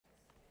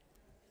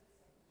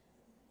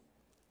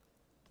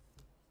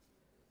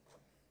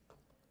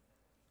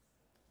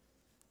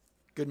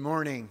Good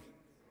morning.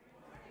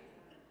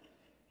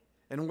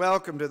 And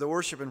welcome to the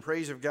worship and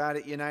praise of God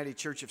at United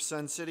Church of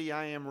Sun City.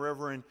 I am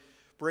Reverend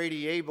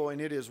Brady Abel,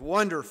 and it is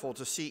wonderful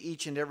to see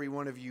each and every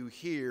one of you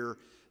here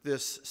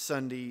this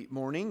Sunday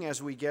morning.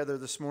 As we gather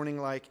this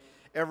morning, like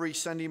every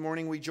Sunday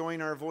morning, we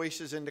join our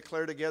voices and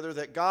declare together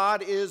that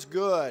God is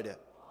good.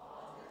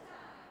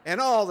 And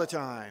all the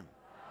time.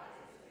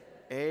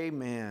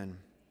 Amen.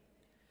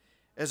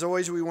 As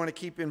always, we want to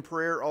keep in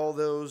prayer all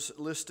those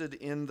listed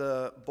in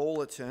the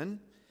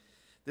bulletin.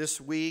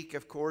 This week,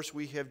 of course,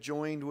 we have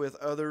joined with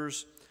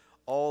others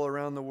all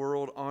around the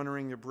world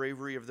honoring the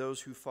bravery of those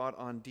who fought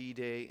on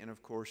D-Day. And,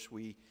 of course,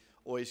 we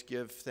always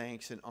give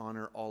thanks and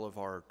honor all of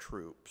our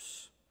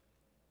troops.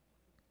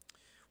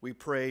 We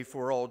pray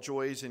for all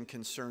joys and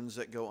concerns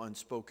that go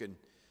unspoken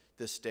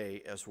this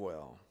day as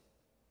well.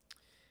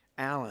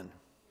 Alan.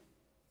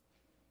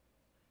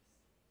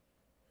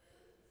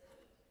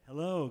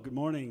 Hello, good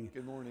morning.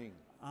 Good morning.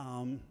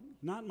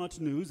 Not much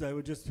news. I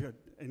would just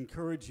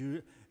encourage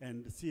you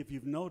and see if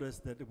you've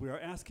noticed that we are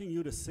asking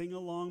you to sing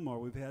along more.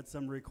 We've had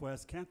some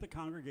requests. Can't the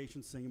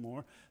congregation sing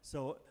more?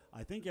 So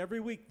I think every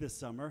week this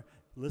summer,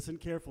 listen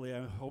carefully.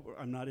 I hope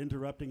I'm not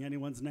interrupting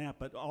anyone's nap,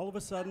 but all of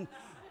a sudden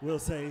we'll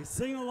say,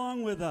 sing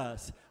along with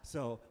us.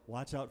 So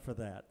watch out for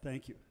that.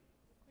 Thank you.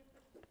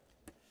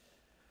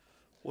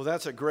 Well,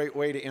 that's a great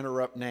way to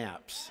interrupt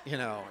naps,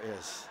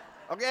 is,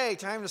 okay,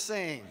 time to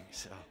sing.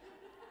 So.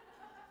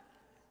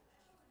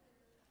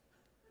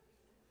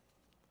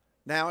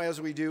 Now, as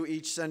we do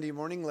each Sunday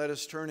morning, let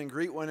us turn and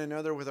greet one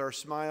another with our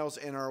smiles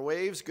and our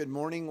waves. Good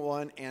morning,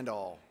 one and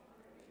all.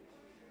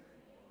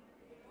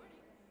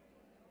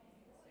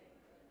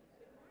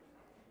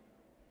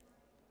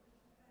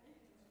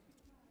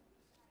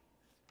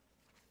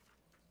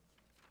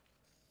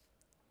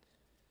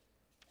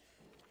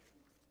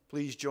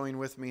 Please join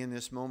with me in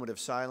this moment of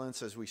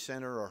silence as we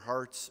center our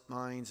hearts,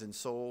 minds, and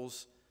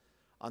souls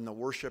on the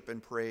worship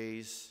and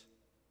praise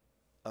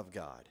of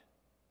God.